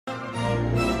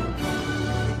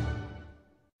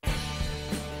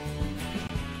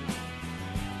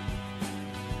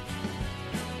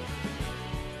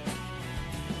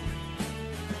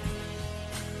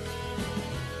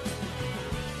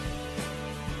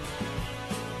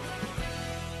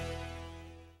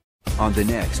on the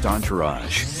next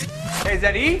Entourage. Hey, is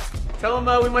that E? Tell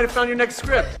him we might have found your next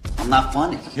script. I'm not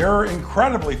funny. You're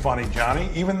incredibly funny, Johnny,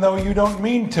 even though you don't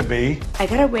mean to be. I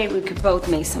got a way we could both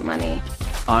make some money.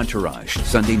 Entourage,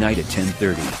 Sunday night at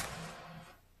 10:30.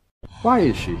 Why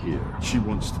is she here? She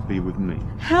wants to be with me.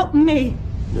 Help me.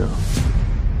 Yeah.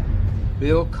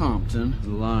 Bill Compton is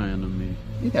lying to me.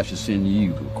 Maybe I should send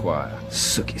you to a choir.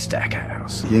 Sookie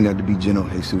Stackhouse. You ain't got to be gentle,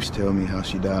 Jesus. Tell me how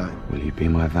she died. Will you be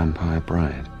my vampire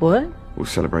bride? What? We'll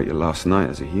celebrate your last night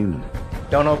as a human.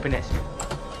 Don't open it.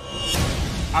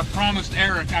 I promised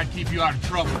Eric I'd keep you out of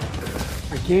trouble.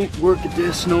 I can't work at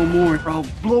this no more or I'll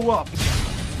blow up.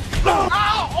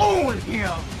 I'll own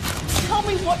him! Tell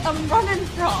me what I'm running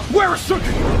from. Where is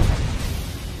Sookie?